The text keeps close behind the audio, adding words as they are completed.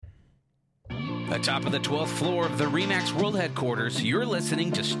Atop of the 12th floor of the RE/MAX World Headquarters, you're listening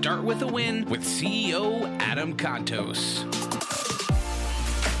to Start With a Win with CEO Adam Contos.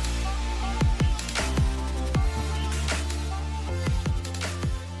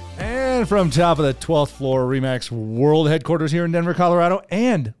 And from top of the 12th floor, RE/MAX World Headquarters here in Denver, Colorado,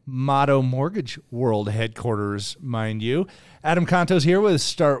 and Motto Mortgage World Headquarters, mind you. Adam Contos here with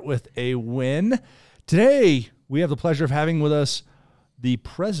Start With a Win. Today, we have the pleasure of having with us the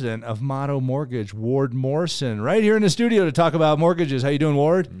president of Motto Mortgage, Ward Morrison, right here in the studio to talk about mortgages. How you doing,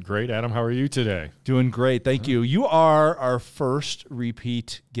 Ward? Great, Adam. How are you today? Doing great. Thank you. You are our first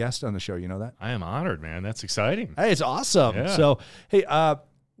repeat guest on the show. You know that? I am honored, man. That's exciting. Hey, it's awesome. Yeah. So, hey,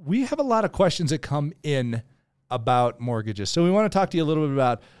 we have a lot of questions that come in about mortgages. So we want to talk to you a little bit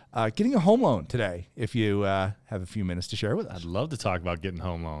about getting a home loan today, if you have a few minutes to share with us. I'd love to talk about getting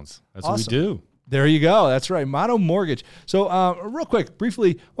home loans. That's Awesome. what we do. There you go. That's right. Motto Mortgage. So real quick,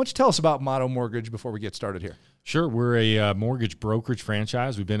 briefly, why don't you tell us about Motto Mortgage before we get started here? Sure. We're a mortgage brokerage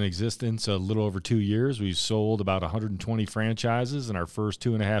franchise. We've been in existence a little over 2 years. We've sold about 120 franchises in our first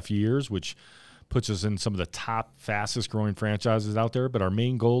 2.5 years, which puts us in some of the top, fastest growing franchises out there. But our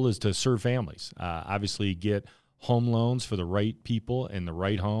main goal is to serve families. Obviously, get home loans for the right people in the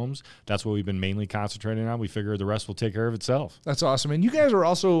right homes. That's what we've been mainly concentrating on. We figure the rest will take care of itself. That's awesome. And you guys are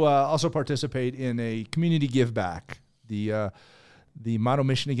also participate in a community give back, the Motto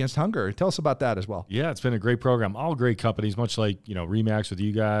Mission Against Hunger. Tell us about that as well. Yeah, it's been a great program. All great companies, much like RE/MAX with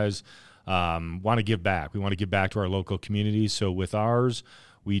you guys, want to give back. We want to give back to our local communities. So with ours,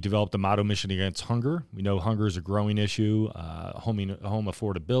 we developed the Motto Mission Against Hunger. We know hunger is a growing issue. Home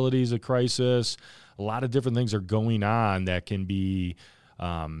affordability is a crisis. A lot of different things are going on that can be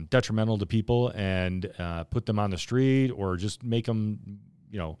detrimental to people and put them on the street or just make them,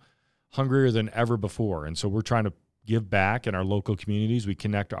 hungrier than ever before. And so we're trying to give back in our local communities. We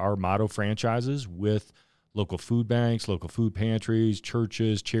connect our Motto franchises with local food banks, local food pantries,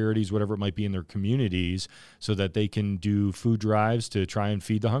 churches, charities, whatever it might be in their communities, so that they can do food drives to try and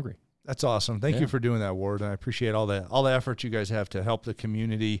feed the hungry. That's awesome. Thank you for doing that, Ward. I appreciate all the effort you guys have to help the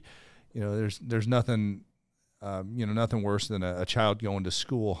community. There's nothing, nothing worse than a child going to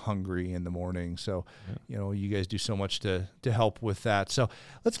school hungry in the morning. So, you guys do so much to help with that. So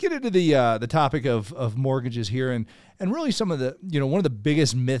let's get into the topic of mortgages here and really some of the, one of the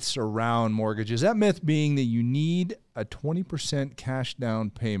biggest myths around mortgages, that myth being that you need a 20% cash down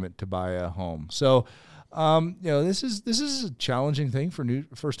payment to buy a home. So, this is a challenging thing for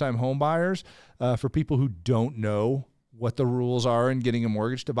first-time home buyers, for people who don't know what the rules are in getting a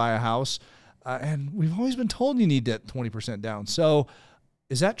mortgage to buy a house. And we've always been told you need that 20% down. So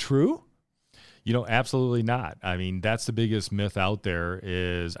is that true? Absolutely not. I mean, that's the biggest myth out there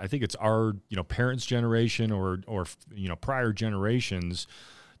is I think it's our, parents' generation or prior generations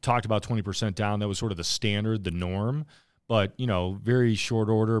talked about 20% down. That was sort of the standard, the norm. But, very short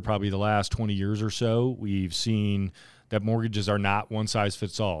order, probably the last 20 years or so, we've seen that mortgages are not one size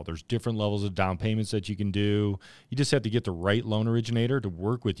fits all. There's different levels of down payments that you can do. You just have to get the right loan originator to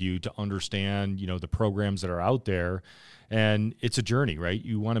work with you to understand, the programs that are out there. And it's a journey, right?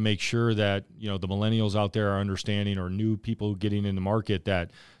 You want to make sure that, the millennials out there are understanding, or new people getting in the market,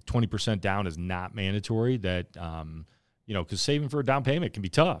 that 20% down is not mandatory, that, because saving for a down payment can be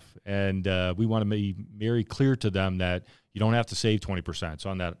tough. And we want to be very clear to them that you don't have to save 20%. So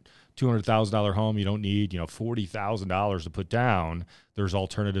on that $200,000 home, you don't need, $40,000 to put down. There's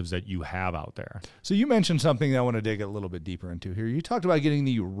alternatives that you have out there. So you mentioned something that I want to dig a little bit deeper into here. You talked about getting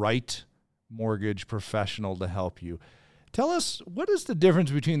the right mortgage professional to help you. Tell us, what is the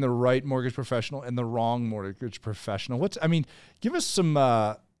difference between the right mortgage professional and the wrong mortgage professional? Give us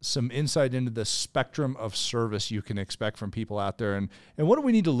some insight into the spectrum of service you can expect from people out there, and what do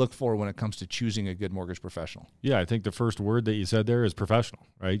we need to look for when it comes to choosing a good mortgage professional? Yeah, I think the first word that you said there is professional,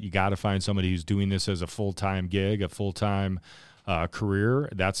 right? You got to find somebody who's doing this as a full-time gig, a full-time career.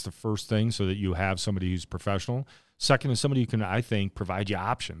 That's the first thing, so that you have somebody who's professional. Second is somebody who can, I think, provide you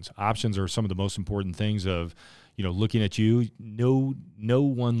options. Options are some of the most important things of, looking at you. No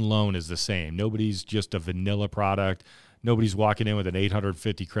one loan is the same. Nobody's just a vanilla product. Nobody's walking in with an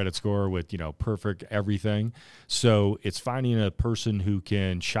 850 credit score with, perfect everything. So it's finding a person who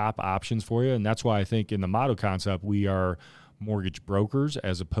can shop options for you. And that's why I think in the Motto concept, we are mortgage brokers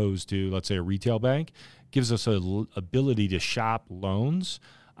as opposed to, let's say, a retail bank. It gives us an ability to shop loans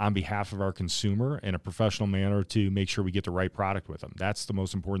on behalf of our consumer in a professional manner to make sure we get the right product with them. That's the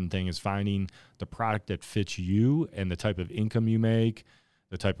most important thing, is finding the product that fits you and the type of income you make,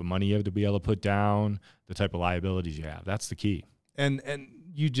 the type of money you have to be able to put down, the type of liabilities you have. That's the key. And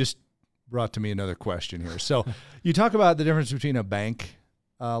you just brought to me another question here. So you talk about the difference between a bank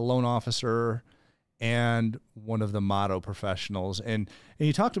loan officer and one of the Motto professionals. And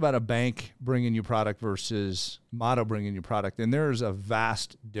you talked about a bank bringing you product versus Motto bringing you product, and there's a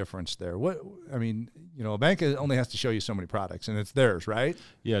vast difference there. A bank only has to show you so many products, and it's theirs, right?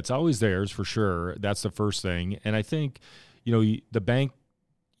 Yeah, it's always theirs for sure. That's the first thing. And I think, the bank,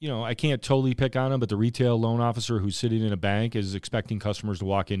 I can't totally pick on them, but the retail loan officer who's sitting in a bank is expecting customers to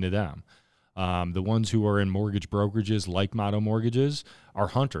walk into them. The ones who are in mortgage brokerages like Motto Mortgages are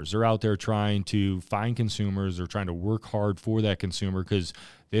hunters. They're out there trying to find consumers. They're trying to work hard for that consumer because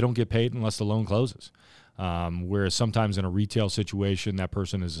they don't get paid unless the loan closes. Whereas sometimes in a retail situation, that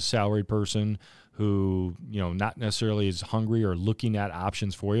person is a salaried person who, not necessarily is hungry or looking at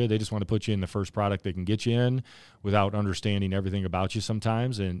options for you. They just want to put you in the first product they can get you in without understanding everything about you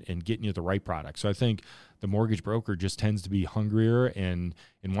sometimes and getting you the right product. So I think the mortgage broker just tends to be hungrier and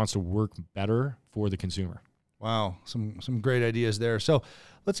wants to work better for the consumer. Wow, some great ideas there. So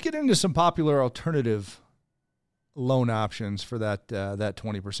let's get into some popular alternative loan options for that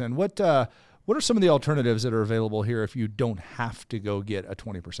 20%. What are some of the alternatives that are available here if you don't have to go get a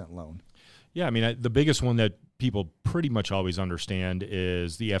 20% loan? Yeah, the biggest one that people pretty much always understand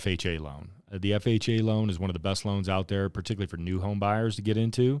is the FHA loan. The FHA loan is one of the best loans out there, particularly for new home buyers to get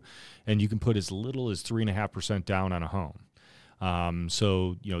into, and you can put as little as 3.5% down on a home.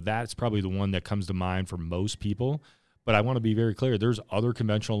 So that's probably the one that comes to mind for most people. But I want to be very clear, there's other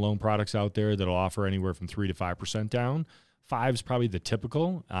conventional loan products out there that'll offer anywhere from 3 to 5% down. 5 is probably the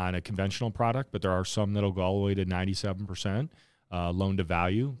typical on a conventional product, but there are some that'll go all the way to 97% loan to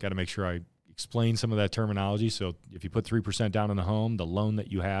value. Got to make sure I explain some of that terminology. So if you put 3% down on the home, the loan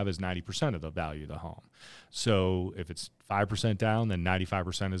that you have is 90% of the value of the home. So if it's 5% down, then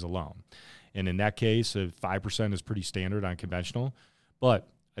 95% is a loan. And in that case, 5% is pretty standard on conventional. But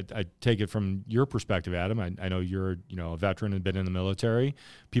I take it from your perspective, Adam. I know you're a veteran and been in the military.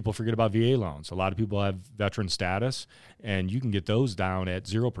 People forget about VA loans. A lot of people have veteran status, and you can get those down at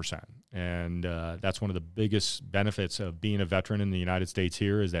 0%. And that's one of the biggest benefits of being a veteran in the United States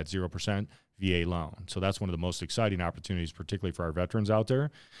here is that 0% VA loan. So that's one of the most exciting opportunities, particularly for our veterans out there.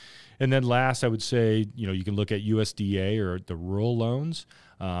 And then last, I would say, you can look at USDA or the rural loans.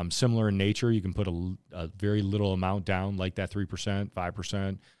 Similar in nature, you can put a very little amount down, like that 3%,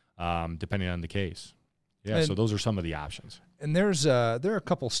 5%, depending on the case. Yeah, so those are some of the options. And there are a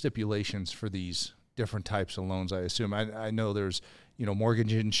couple stipulations for these different types of loans, I assume. I know there's,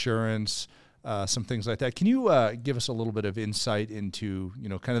 mortgage insurance, some things like that. Can you give us a little bit of insight into,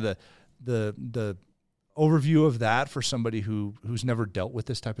 kind of the overview of that for somebody who's never dealt with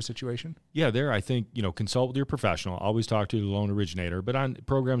this type of situation? Yeah, I think, consult with your professional. Always talk to the loan originator. But on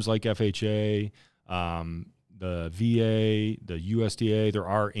programs like FHA, the VA, the USDA, there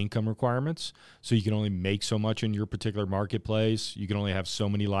are income requirements. So you can only make so much in your particular marketplace. You can only have so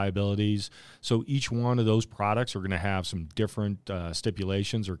many liabilities. So each one of those products are going to have some different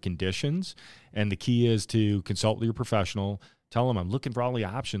stipulations or conditions. And the key is to consult with your professional. Tell them I'm looking for all the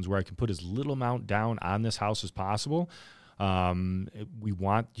options where I can put as little amount down on this house as possible. We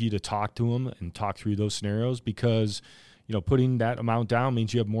want you to talk to them and talk through those scenarios because, putting that amount down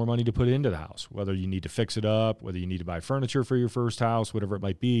means you have more money to put into the house, whether you need to fix it up, whether you need to buy furniture for your first house, whatever it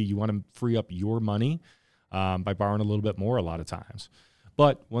might be. You want to free up your money by borrowing a little bit more a lot of times.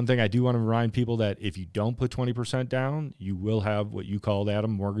 But one thing I do want to remind people that if you don't put 20% down, you will have what you called,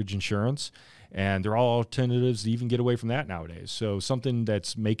 Adam, mortgage insurance. And there are all alternatives to even get away from that nowadays. So something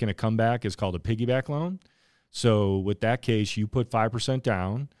that's making a comeback is called a piggyback loan. So with that case, you put 5%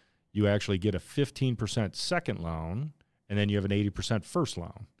 down, you actually get a 15% second loan, and then you have an 80% first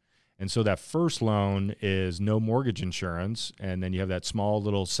loan. And so that first loan is no mortgage insurance, and then you have that small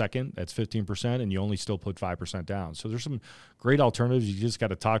little second, that's 15%, and you only still put 5% down. So there's some great alternatives. You just got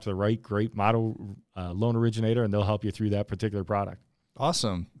to talk to the right great Motto loan originator, and they'll help you through that particular product.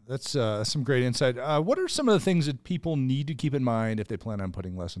 Awesome. That's some great insight. What are some of the things that people need to keep in mind if they plan on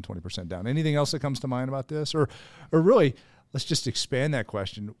putting less than 20% down? Anything else that comes to mind about this? Or really, let's just expand that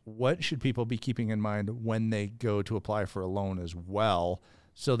question. What should people be keeping in mind when they go to apply for a loan as well,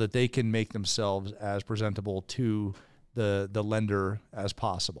 so that they can make themselves as presentable to the lender as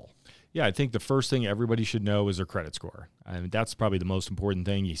possible? Yeah, I think the first thing everybody should know is their credit score. I mean, that's probably the most important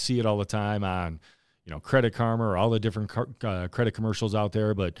thing. You see it all the time on, Credit Karma or all the different credit commercials out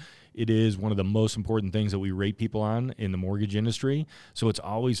there, but it is one of the most important things that we rate people on in the mortgage industry. So it's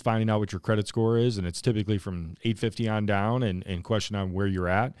always finding out what your credit score is, and it's typically from 850 on down and question on where you're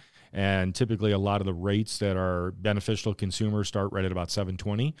at. And typically a lot of the rates that are beneficial to consumers start right at about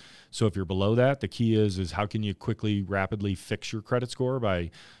 720. So if you're below that, the key is how can you quickly, rapidly fix your credit score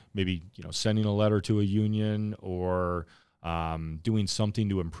by maybe, sending a letter to a union or doing something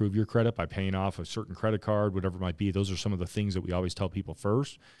to improve your credit by paying off a certain credit card, whatever it might be. Those are some of the things that we always tell people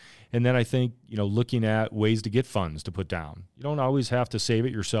first. And then I think, looking at ways to get funds to put down. You don't always have to save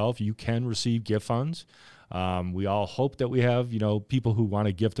it yourself. You can receive gift funds. We all hope that we have, people who want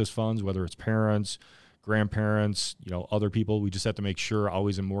to gift us funds, whether it's parents, grandparents, other people. We just have to make sure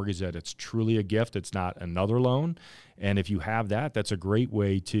always in mortgage that it's truly a gift. It's not another loan. And if you have that, that's a great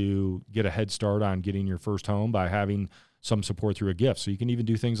way to get a head start on getting your first home by having some support through a gift. So you can even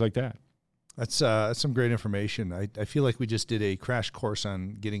do things like that. That's some great information. I feel like we just did a crash course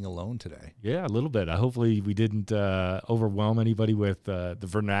on getting a loan today. Yeah, a little bit. Hopefully we didn't overwhelm anybody with the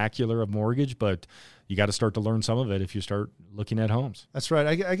vernacular of mortgage, but you got to start to learn some of it if you start looking at homes. That's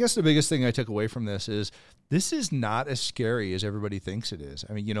right. I guess the biggest thing I took away from this is not as scary as everybody thinks it is.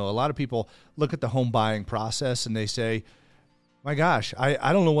 I mean, a lot of people look at the home buying process and they say, my gosh,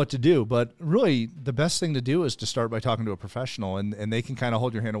 I don't know what to do. But really, the best thing to do is to start by talking to a professional, and they can kind of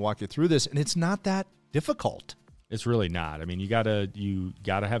hold your hand and walk you through this. And it's not that difficult. It's really not. I mean, you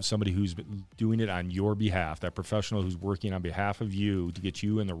gotta have somebody who's doing it on your behalf, that professional who's working on behalf of you to get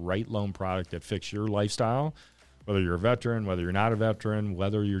you in the right loan product that fits your lifestyle, whether you're a veteran, whether you're not a veteran,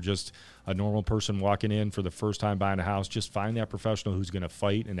 whether you're just a normal person walking in for the first time buying a house. Just find that professional who's going to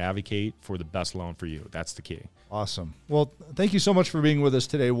fight and advocate for the best loan for you. That's the key. Awesome. Well, thank you so much for being with us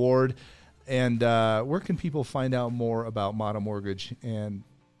today, Ward. And where can people find out more about Motto Mortgage and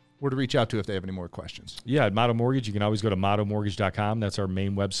where to reach out to if they have any more questions? Yeah, at Motto Mortgage, you can always go to mottomortgage.com. That's our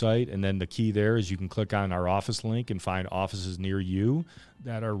main website. And then the key there is you can click on our office link and find offices near you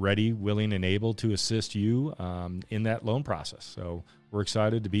that are ready, willing, and able to assist you in that loan process. So we're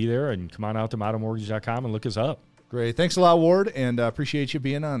excited to be there, and come on out to mottomortgage.com and look us up. Great. Thanks a lot, Ward, and appreciate you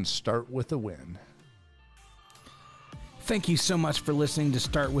being on Start With a Win. Thank you so much for listening to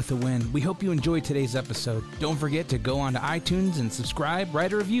Start With a Win. We hope you enjoyed today's episode. Don't forget to go on to iTunes and subscribe,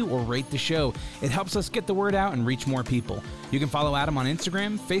 write a review, or rate the show. It helps us get the word out and reach more people. You can follow Adam on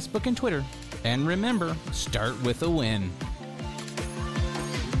Instagram, Facebook, and Twitter. And remember, start with a win.